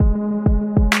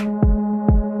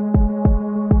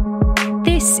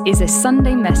This is a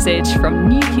Sunday message from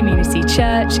New Community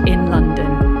Church in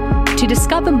London. To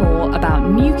discover more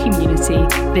about New Community,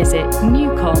 visit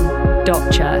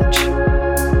newcom.church.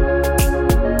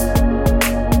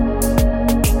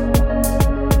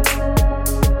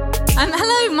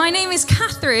 Hello, my name is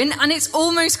Catherine, and it's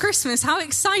almost Christmas. How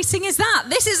exciting is that?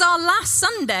 This is our last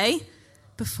Sunday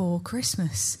before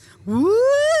Christmas. Woo!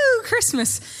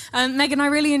 Christmas. Megan, I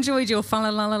really enjoyed your fa la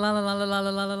la la la la la la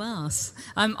la la las.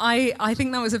 I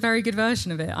think that was a very good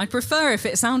version of it. I'd prefer if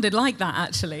it sounded like that,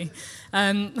 actually.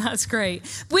 That's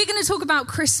great. We're going to talk about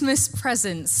Christmas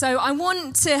presents. So I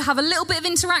want to have a little bit of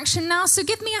interaction now. So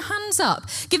give me a hands up.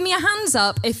 Give me a hands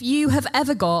up if you have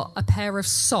ever got a pair of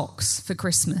socks for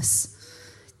Christmas.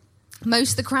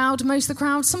 Most of the crowd.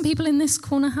 Some people in this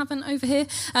corner haven't over here.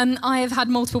 I have had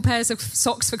multiple pairs of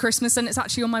socks for Christmas, and it's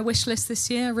actually on my wish list this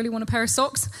year. I really want a pair of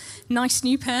socks. Nice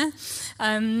new pair.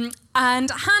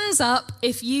 And hands up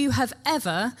if you have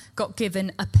ever got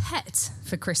given a pet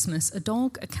for Christmas. A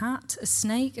dog, a cat, a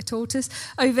snake, a tortoise.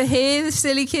 Over here, the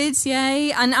silly kids,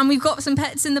 yay. And we've got some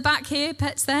pets in the back here,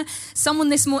 pets there. Someone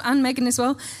this morning, and Megan as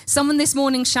well, someone this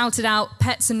morning shouted out,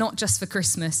 pets are not just for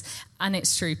Christmas. And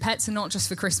it's true, pets are not just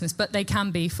for Christmas, but they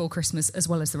can be for Christmas as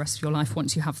well as the rest of your life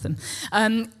once you have them.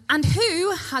 And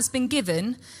who has been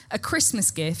given a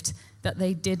Christmas gift that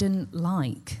they didn't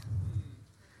like?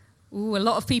 Ooh, a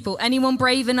lot of people. Anyone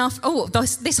brave enough? Oh,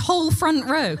 this whole front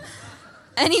row.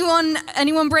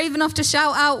 Anyone brave enough to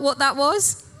shout out what that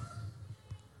was?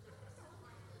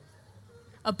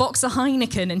 A box of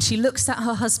Heineken, and she looks at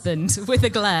her husband with a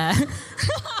glare.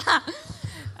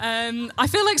 I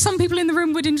feel like some people in the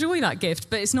room would enjoy that gift,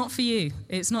 but it's not for you.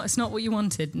 It's not what you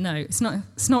wanted. No, it's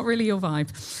not really your vibe.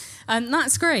 And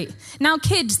that's great. Now,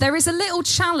 kids, there is a little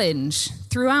challenge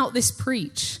throughout this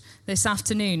preach this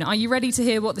afternoon. Are you ready to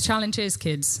hear what the challenge is,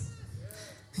 kids?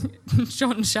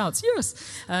 John shouts, yes.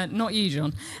 Not you,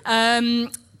 John.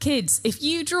 Kids, if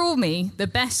you draw me the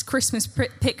best Christmas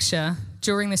picture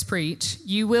during this preach,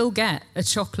 you will get a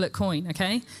chocolate coin,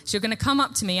 okay? So you're going to come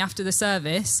up to me after the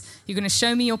service, you're going to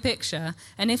show me your picture,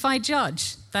 and if I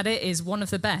judge that it is one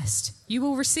of the best, you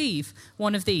will receive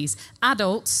one of these.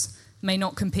 Adults may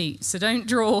not compete, so don't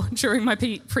draw during my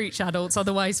preach, adults,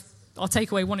 otherwise I'll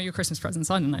take away one of your Christmas presents,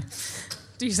 I don't know.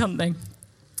 Do something.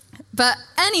 But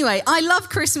anyway, I love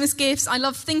Christmas gifts. I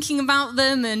love thinking about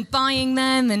them and buying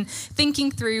them and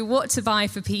thinking through what to buy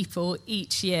for people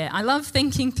each year. I love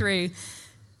thinking through,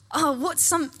 what's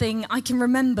something I can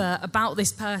remember about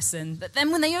this person? But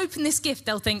then when they open this gift,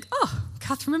 they'll think, oh,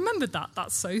 Catherine remembered that.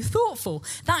 That's so thoughtful.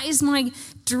 That is my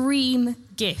dream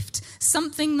gift.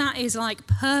 Something that is like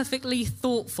perfectly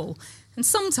thoughtful. And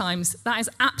sometimes that is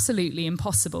absolutely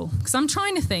impossible because I'm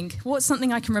trying to think what's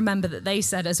something I can remember that they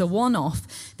said as a one-off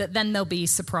that then they'll be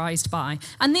surprised by.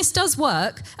 And this does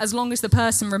work as long as the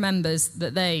person remembers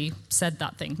that they said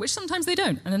that thing, which sometimes they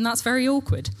don't, and then that's very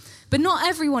awkward. But not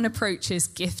everyone approaches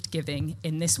gift giving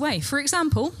in this way. For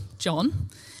example, John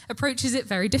approaches it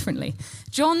very differently.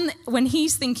 John, when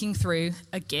he's thinking through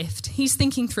a gift, he's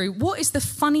thinking through what is the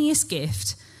funniest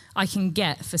gift I can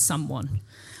get for someone?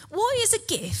 What is a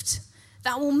gift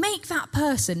that will make that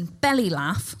person belly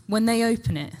laugh when they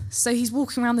open it? So he's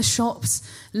walking around the shops,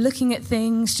 looking at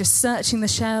things, just searching the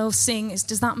shelves, seeing,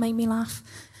 does that make me laugh?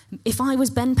 If I was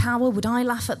Ben Power, would I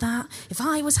laugh at that? If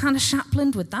I was Hannah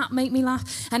Shapland, would that make me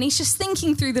laugh? And he's just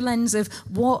thinking through the lens of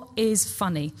what is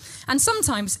funny. And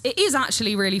sometimes it is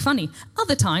actually really funny.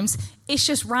 Other times, it's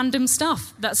just random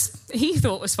stuff he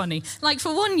thought was funny. Like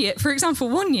one year,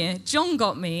 John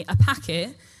got me a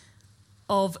packet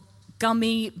of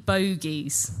gummy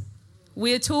bogies.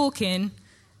 We're talking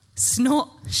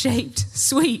snot-shaped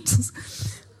sweets,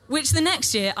 which the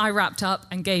next year I wrapped up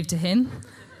and gave to him.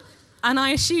 And I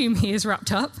assume he is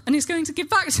wrapped up and is going to give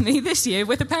back to me this year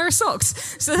with a pair of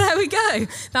socks. So there we go.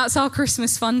 That's our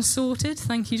Christmas fun sorted.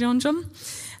 Thank you, John.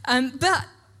 But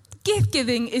gift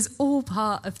giving is all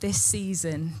part of this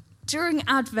season. During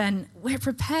Advent, we're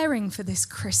preparing for this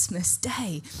Christmas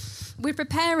day. We're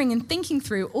preparing and thinking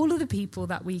through all of the people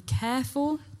that we care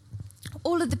for,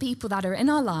 all of the people that are in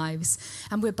our lives,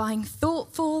 and we're buying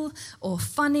thoughtful or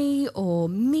funny or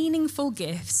meaningful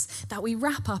gifts that we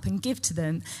wrap up and give to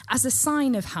them as a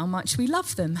sign of how much we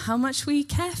love them, how much we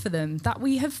care for them, that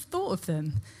we have thought of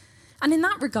them. And in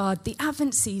that regard, the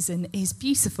Advent season is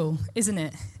beautiful, isn't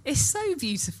it? It's so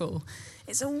beautiful.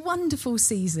 It's a wonderful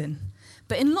season.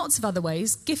 But in lots of other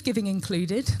ways, gift giving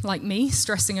included, like me,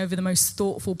 stressing over the most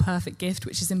thoughtful, perfect gift,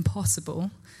 which is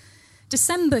impossible,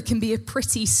 December can be a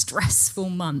pretty stressful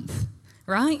month,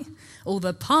 right? All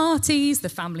the parties, the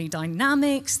family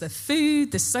dynamics, the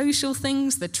food, the social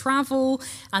things, the travel.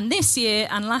 And this year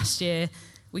and last year,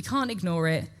 We can't ignore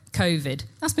it. COVID.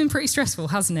 That's been pretty stressful,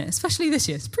 hasn't it? Especially this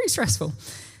year. It's pretty stressful.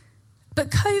 But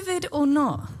COVID or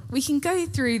not, we can go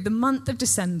through the month of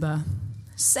December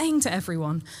saying to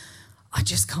everyone, I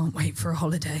just can't wait for a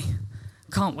holiday.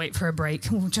 Can't wait for a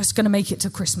break. We're just going to make it to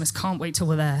Christmas. Can't wait till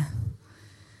we're there.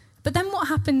 But then what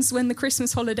happens when the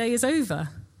Christmas holiday is over?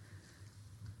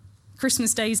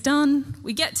 Christmas Day's done.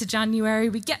 We get to January.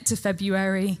 We get to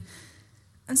February.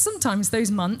 And sometimes those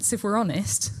months, if we're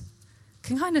honest,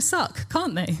 can kind of suck,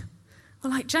 can't they?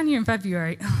 Well, like January and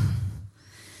February.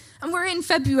 And we're in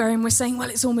February and we're saying, well,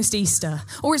 it's almost Easter.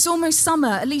 Or it's almost summer.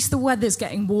 At least the weather's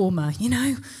getting warmer. You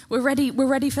know, we're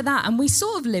ready for that. And we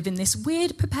sort of live in this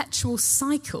weird perpetual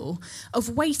cycle of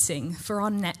waiting for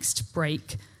our next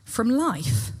break from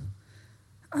life.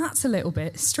 And that's a little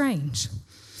bit strange.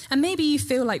 And maybe you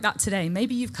feel like that today.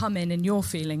 Maybe you've come in and you're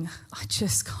feeling, I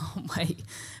just can't wait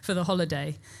for the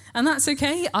holiday. And that's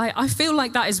okay. I feel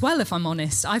like that as well, if I'm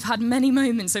honest. I've had many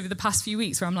moments over the past few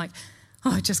weeks where I'm like,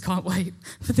 I just can't wait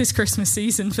for this Christmas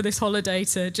season, for this holiday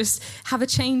to just have a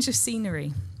change of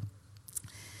scenery.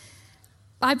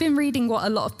 I've been reading what a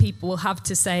lot of people have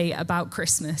to say about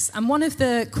Christmas. And one of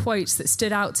the quotes that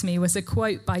stood out to me was a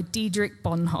quote by Dietrich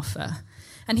Bonhoeffer.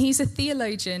 And he's a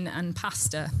theologian and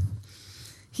pastor.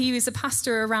 He was a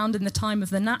pastor around in the time of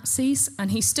the Nazis,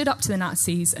 and he stood up to the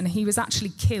Nazis, and he was actually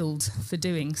killed for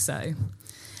doing so.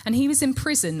 And he was in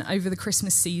prison over the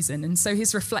Christmas season, and so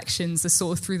his reflections are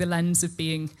sort of through the lens of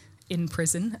being in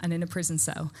prison and in a prison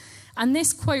cell. And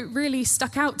this quote really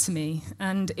stuck out to me,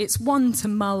 and it's one to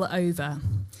mull over.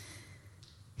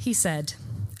 He said,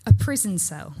 "A prison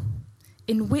cell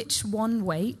in which one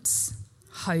waits,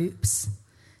 hopes,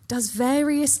 does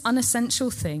various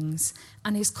unessential things,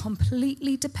 and is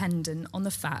completely dependent on the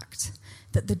fact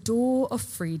that the door of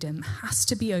freedom has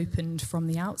to be opened from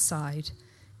the outside,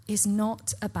 is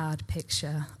not a bad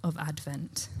picture of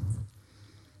Advent."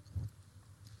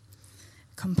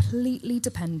 Completely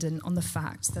dependent on the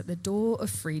fact that the door of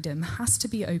freedom has to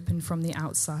be opened from the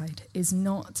outside is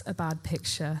not a bad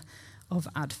picture of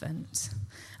Advent.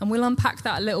 And we'll unpack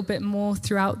that a little bit more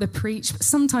throughout the preach, but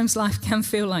sometimes life can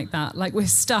feel like that, like we're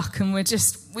stuck and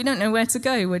we don't know where to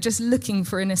go. We're just looking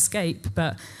for an escape,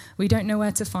 but we don't know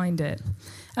where to find it.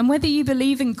 And whether you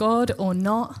believe in God or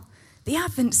not, the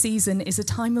Advent season is a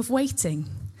time of waiting.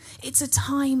 It's a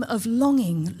time of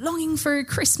longing for a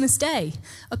Christmas day,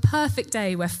 a perfect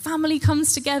day where family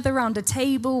comes together around a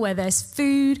table, where there's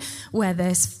food, where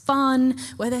there's fun,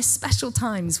 where there's special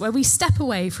times, where we step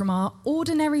away from our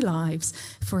ordinary lives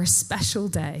for a special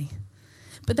day.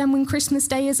 But then when Christmas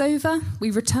Day is over,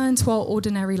 we return to our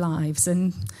ordinary lives,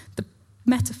 and the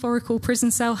metaphorical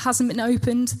prison cell hasn't been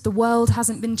opened, the world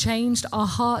hasn't been changed, our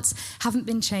hearts haven't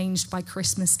been changed by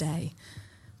Christmas Day.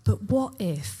 But what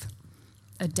if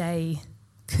a day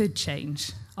could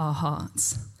change our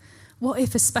hearts? What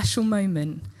if a special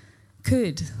moment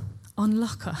could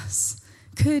unlock us,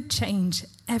 could change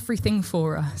everything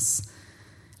for us?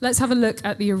 Let's have a look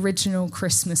at the original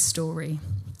Christmas story.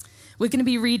 We're going to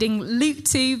be reading Luke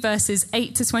 2, verses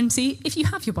 8 to 20. If you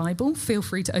have your Bible, feel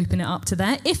free to open it up to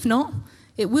there. If not,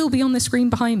 it will be on the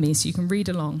screen behind me so you can read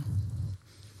along.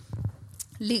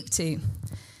 Luke 2.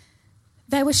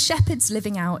 There were shepherds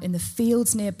living out in the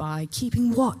fields nearby,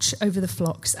 keeping watch over the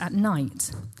flocks at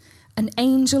night. An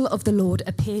angel of the Lord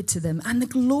appeared to them, and the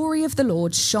glory of the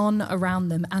Lord shone around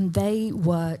them, and they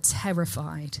were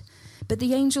terrified. But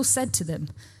the angel said to them,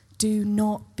 "Do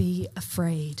not be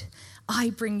afraid. I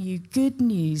bring you good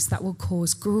news that will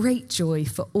cause great joy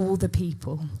for all the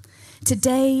people.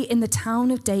 Today in the town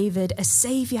of David, a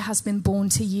Savior has been born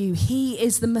to you. He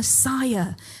is the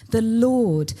Messiah, the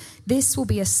Lord. This will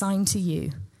be a sign to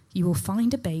you. You will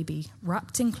find a baby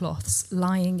wrapped in cloths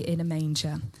lying in a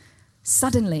manger."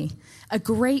 Suddenly, a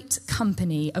great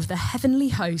company of the heavenly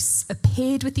hosts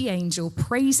appeared with the angel,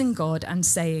 praising God and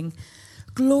saying,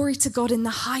 "Glory to God in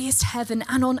the highest heaven,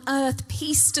 and on earth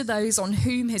peace to those on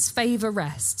whom his favor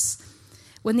rests."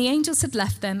 When the angels had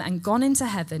left them and gone into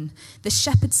heaven, the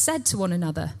shepherds said to one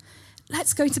another,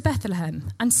 "Let's go to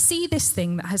Bethlehem and see this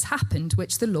thing that has happened,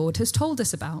 which the Lord has told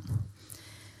us about."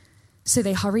 So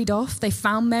they hurried off. They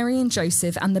found Mary and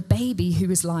Joseph and the baby who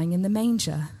was lying in the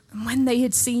manger. And when they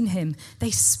had seen him, they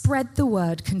spread the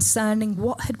word concerning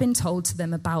what had been told to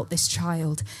them about this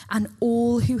child. And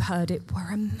all who heard it were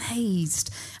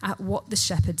amazed at what the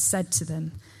shepherds said to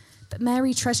them. But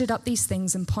Mary treasured up these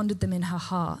things and pondered them in her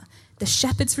heart. The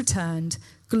shepherds returned,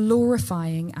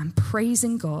 glorifying and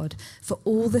praising God for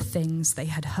all the things they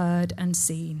had heard and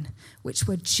seen, which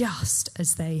were just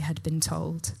as they had been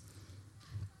told.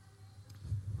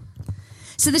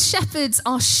 So the shepherds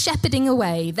are shepherding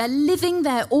away. They're living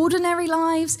their ordinary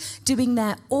lives, doing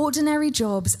their ordinary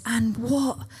jobs. And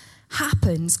what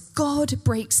happens? God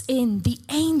breaks in. The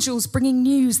angels bringing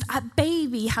news that a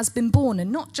baby has been born.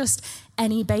 And not just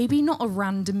any baby, not a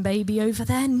random baby over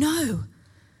there. No,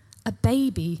 a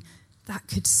baby that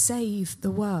could save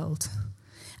the world.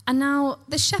 And now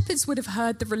the shepherds would have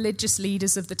heard the religious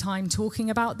leaders of the time talking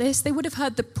about this. They would have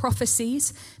heard the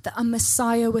prophecies that a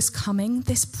Messiah was coming,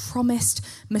 this promised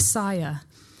Messiah.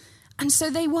 And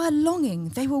so they were longing,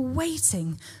 they were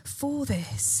waiting for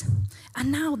this.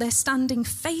 And now they're standing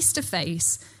face to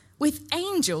face with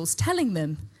angels telling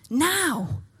them,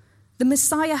 now, the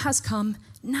Messiah has come,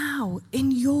 now,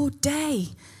 in your day,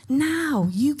 now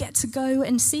you get to go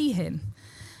and see him.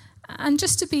 And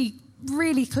just to be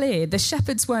really clear, the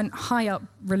shepherds weren't high up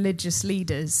religious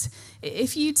leaders.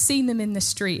 If you'd seen them in the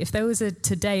street, if there was a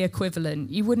today equivalent,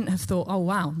 you wouldn't have thought, oh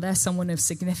wow, they're someone of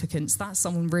significance, that's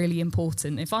someone really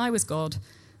important. If I was God,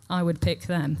 I would pick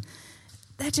them.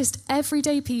 They're just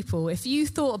everyday people. If you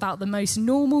thought about the most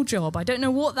normal job, I don't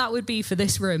know what that would be for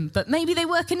this room, but maybe they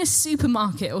work in a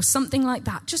supermarket or something like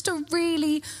that, just a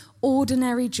really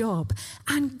ordinary job.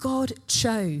 And God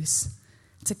chose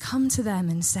to come to them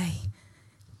and say,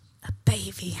 a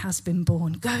baby has been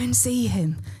born. Go and see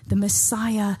him. The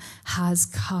Messiah has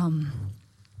come.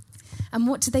 And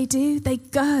what do? They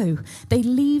go. They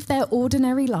leave their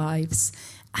ordinary lives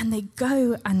and they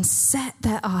go and set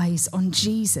their eyes on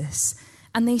Jesus.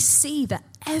 And they see that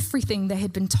everything they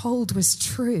had been told was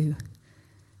true.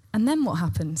 And then what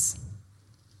happens?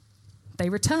 They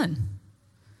return.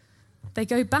 They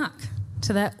go back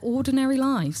to their ordinary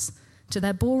lives, to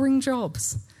their boring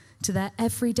jobs, to their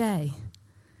everyday.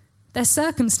 Their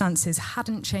circumstances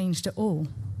hadn't changed at all.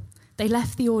 They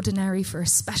left the ordinary for a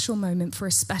special moment, for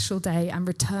a special day, and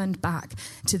returned back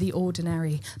to the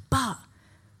ordinary. But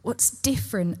what's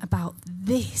different about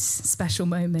this special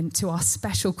moment to our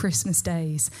special Christmas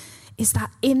days is that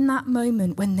in that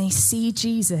moment when they see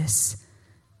Jesus,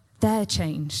 they're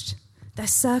changed. Their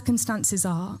circumstances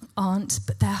aren't,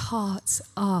 but their hearts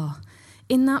are.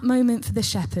 In that moment for the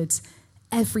shepherds,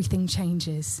 everything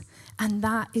changes. And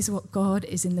that is what God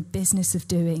is in the business of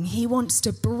doing. He wants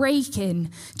to break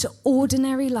in to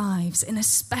ordinary lives in a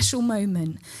special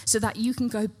moment so that you can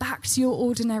go back to your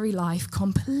ordinary life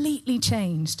completely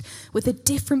changed with a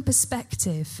different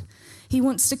perspective. He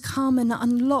wants to come and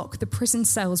unlock the prison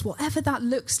cells, whatever that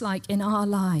looks like in our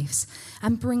lives,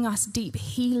 and bring us deep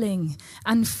healing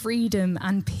and freedom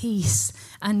and peace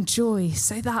and joy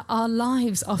so that our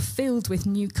lives are filled with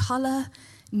new color,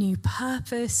 new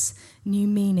purpose, new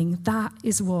meaning. That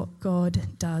is what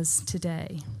God does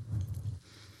today.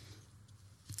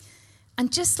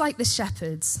 And just like the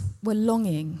shepherds were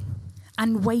longing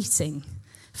and waiting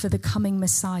for the coming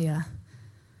Messiah,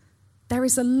 there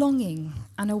is a longing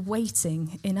and a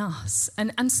waiting in us.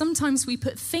 And sometimes we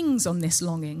put things on this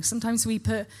longing. Sometimes we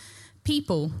put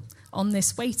people on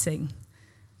this waiting.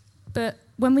 But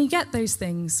when we get those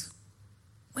things,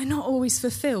 we're not always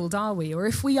fulfilled, are we? Or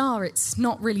if we are, it's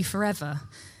not really forever.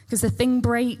 Because the thing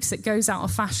breaks, it goes out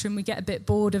of fashion, we get a bit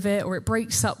bored of it, or it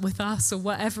breaks up with us, or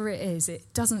whatever it is,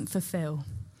 it doesn't fulfill.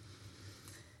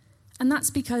 And that's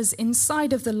because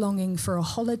inside of the longing for a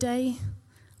holiday,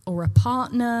 or a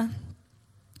partner,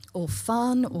 or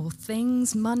fun, or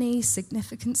things, money,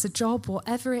 significance, a job,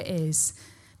 whatever it is,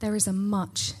 there is a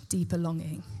much deeper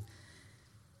longing.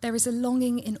 There is a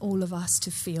longing in all of us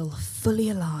to feel fully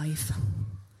alive,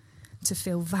 to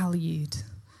feel valued,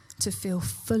 to feel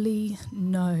fully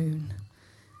known,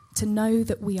 to know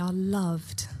that we are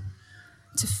loved,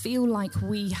 to feel like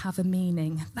we have a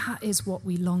meaning. That is what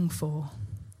we long for.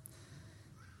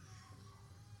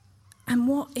 And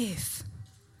what if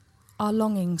our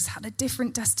longings had a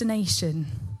different destination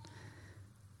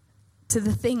to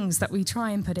the things that we try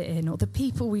and put it in, or the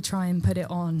people we try and put it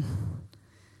on?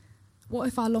 What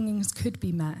if our longings could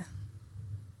be met?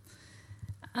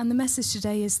 And the message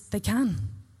today is they can,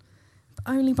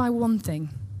 but only by one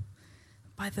thing,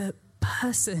 by the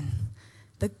person,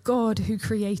 the God who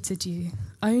created you.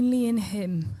 Only in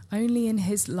him, only in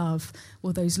his love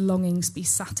will those longings be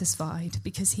satisfied,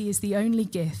 because he is the only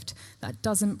gift that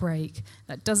doesn't break,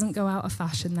 that doesn't go out of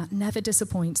fashion, that never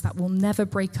disappoints, that will never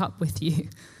break up with you.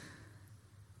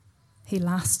 He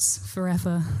lasts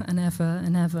forever and ever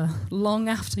and ever. Long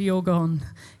after you're gone,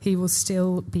 he will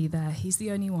still be there. He's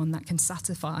the only one that can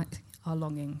satisfy our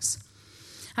longings.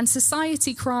 And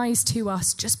society cries to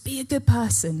us, just be a good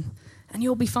person and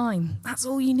you'll be fine. That's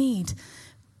all you need.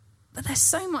 But there's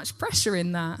so much pressure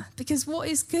in that, because what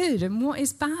is good and what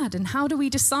is bad, and how do we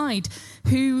decide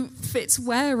who fits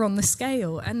where on the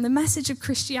scale? And the message of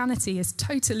Christianity is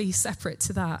totally separate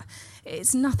to that.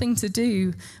 It's nothing to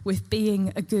do with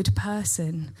being a good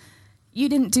person. You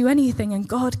didn't do anything and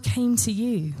God came to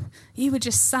you. You were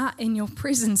just sat in your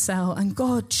prison cell and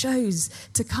God chose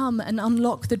to come and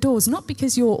unlock the doors, not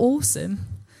because you're awesome.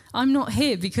 I'm not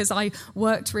here because I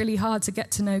worked really hard to get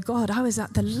to know God. I was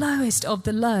at the lowest of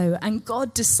the low, and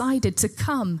God decided to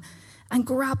come and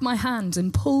grab my hand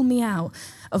and pull me out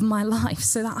of my life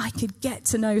so that I could get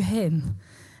to know him.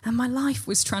 And my life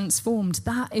was transformed.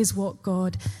 That is what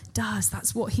God does.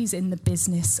 That's what he's in the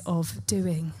business of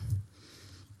doing.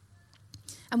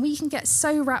 And we can get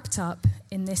so wrapped up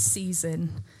in this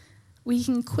season, we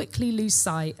can quickly lose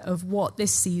sight of what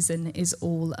this season is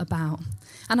all about.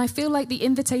 And I feel like the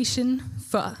invitation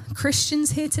for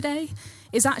Christians here today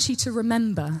is actually to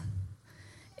remember.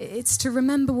 It's to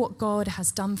remember what God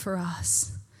has done for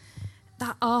us.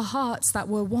 That our hearts that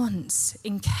were once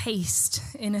encased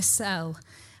in a cell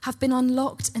have been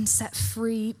unlocked and set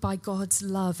free by God's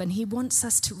love. And he wants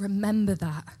us to remember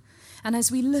that. And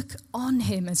as we look on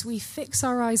him, as we fix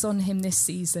our eyes on him this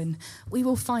season, we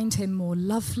will find him more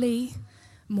lovely,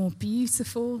 more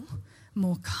beautiful,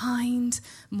 more kind,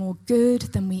 more good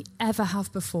than we ever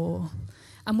have before.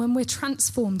 And when we're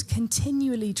transformed,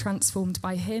 continually transformed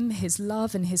by him, his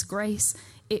love and his grace,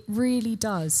 it really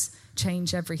does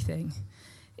change everything.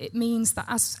 It means that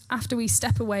after we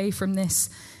step away from this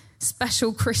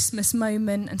special Christmas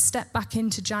moment and step back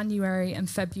into January and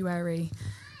February,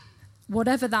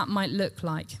 whatever that might look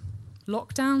like,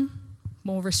 lockdown,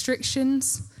 more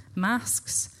restrictions,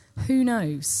 masks, who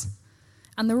knows?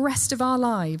 And the rest of our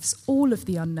lives, all of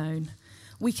the unknown,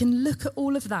 we can look at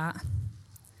all of that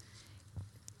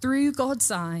through God's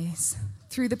eyes,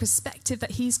 through the perspective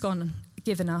that he's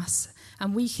given us,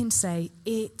 and we can say,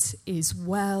 it is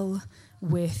well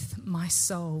with my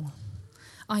soul.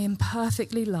 I am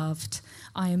perfectly loved.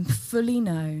 I am fully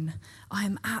known. I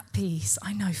am at peace.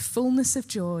 I know fullness of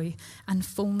joy and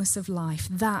fullness of life.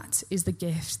 That is the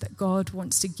gift that God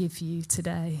wants to give you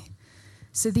today.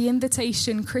 So the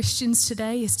invitation, Christians,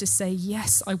 today is to say,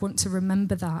 yes, I want to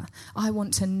remember that. I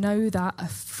want to know that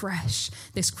afresh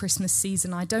this Christmas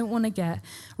season. I don't want to get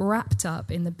wrapped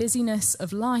up in the busyness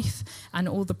of life and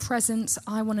all the presents.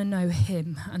 I want to know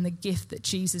him and the gift that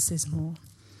Jesus is more.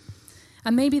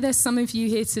 And maybe there's some of you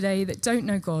here today that don't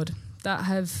know God, that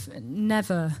have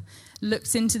never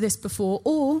looked into this before,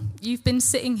 or you've been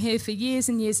sitting here for years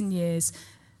and years and years,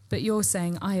 but you're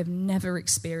saying, I have never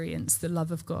experienced the love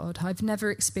of God. I've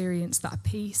never experienced that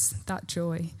peace, that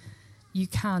joy. You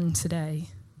can today.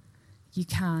 You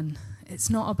can. It's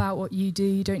not about what you do.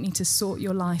 You don't need to sort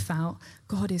your life out.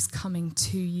 God is coming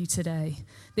to you today.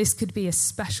 This could be a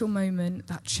special moment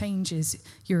that changes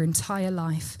your entire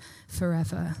life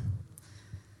forever.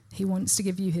 He wants to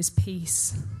give you his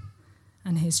peace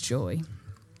and his joy.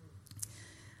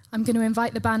 I'm going to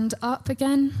invite the band up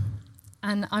again.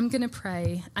 And I'm going to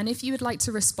pray. And if you would like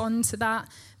to respond to that,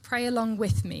 pray along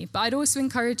with me. But I'd also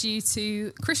encourage you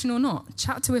to, Christian or not,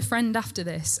 chat to a friend after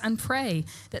this and pray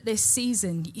that this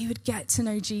season you would get to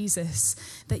know Jesus,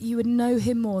 that you would know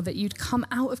him more, that you'd come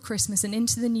out of Christmas and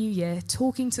into the new year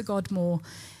talking to God more,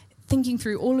 thinking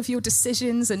through all of your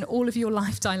decisions and all of your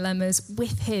life dilemmas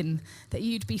with him, that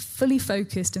you'd be fully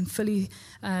focused and fully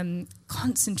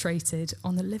concentrated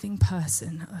on the living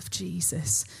person of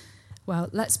Jesus. Well,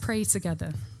 let's pray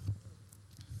together.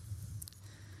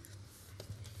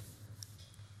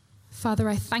 Father,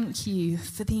 I thank you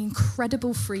for the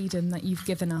incredible freedom that you've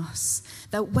given us,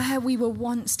 that where we were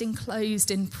once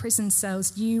enclosed in prison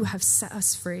cells, you have set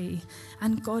us free.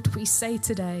 And God, we say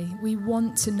today, we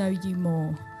want to know you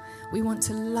more. We want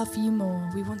to love you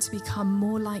more. We want to become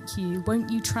more like you.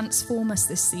 Won't you transform us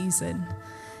this season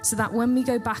so that when we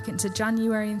go back into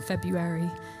January and February,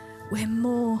 we're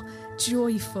more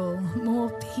joyful, more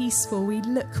peaceful. We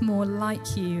look more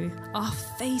like you. Our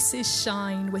faces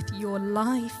shine with your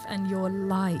life and your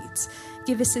light.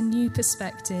 Give us a new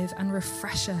perspective and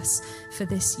refresh us for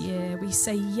this year. We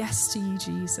say yes to you,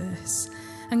 Jesus.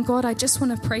 And God, I just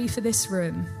want to pray for this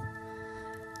room.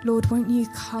 Lord, won't you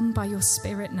come by your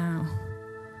Spirit now?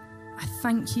 I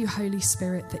thank you, Holy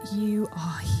Spirit, that you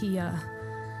are here.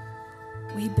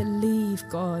 We believe,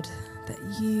 God, that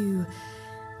you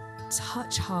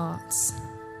touch hearts,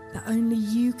 that only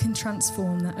you can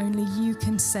transform, that only you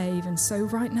can save. And so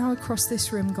right now across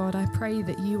this room, God, I pray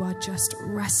that you are just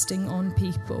resting on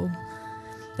people,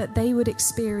 that they would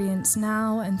experience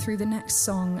now and through the next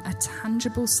song a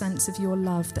tangible sense of your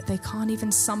love that they can't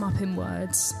even sum up in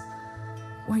words.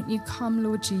 Won't you come,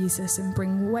 Lord Jesus, and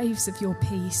bring waves of your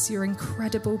peace, your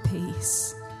incredible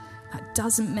peace that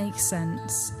doesn't make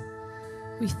sense.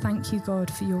 We thank you,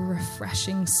 God, for your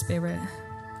refreshing spirit,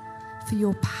 for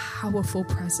your powerful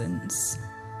presence.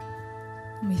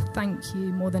 And we thank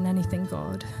you more than anything,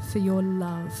 God, for your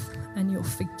love and your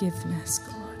forgiveness,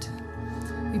 God.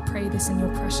 We pray this in your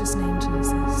precious name,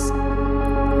 Jesus.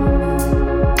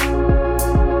 Amen.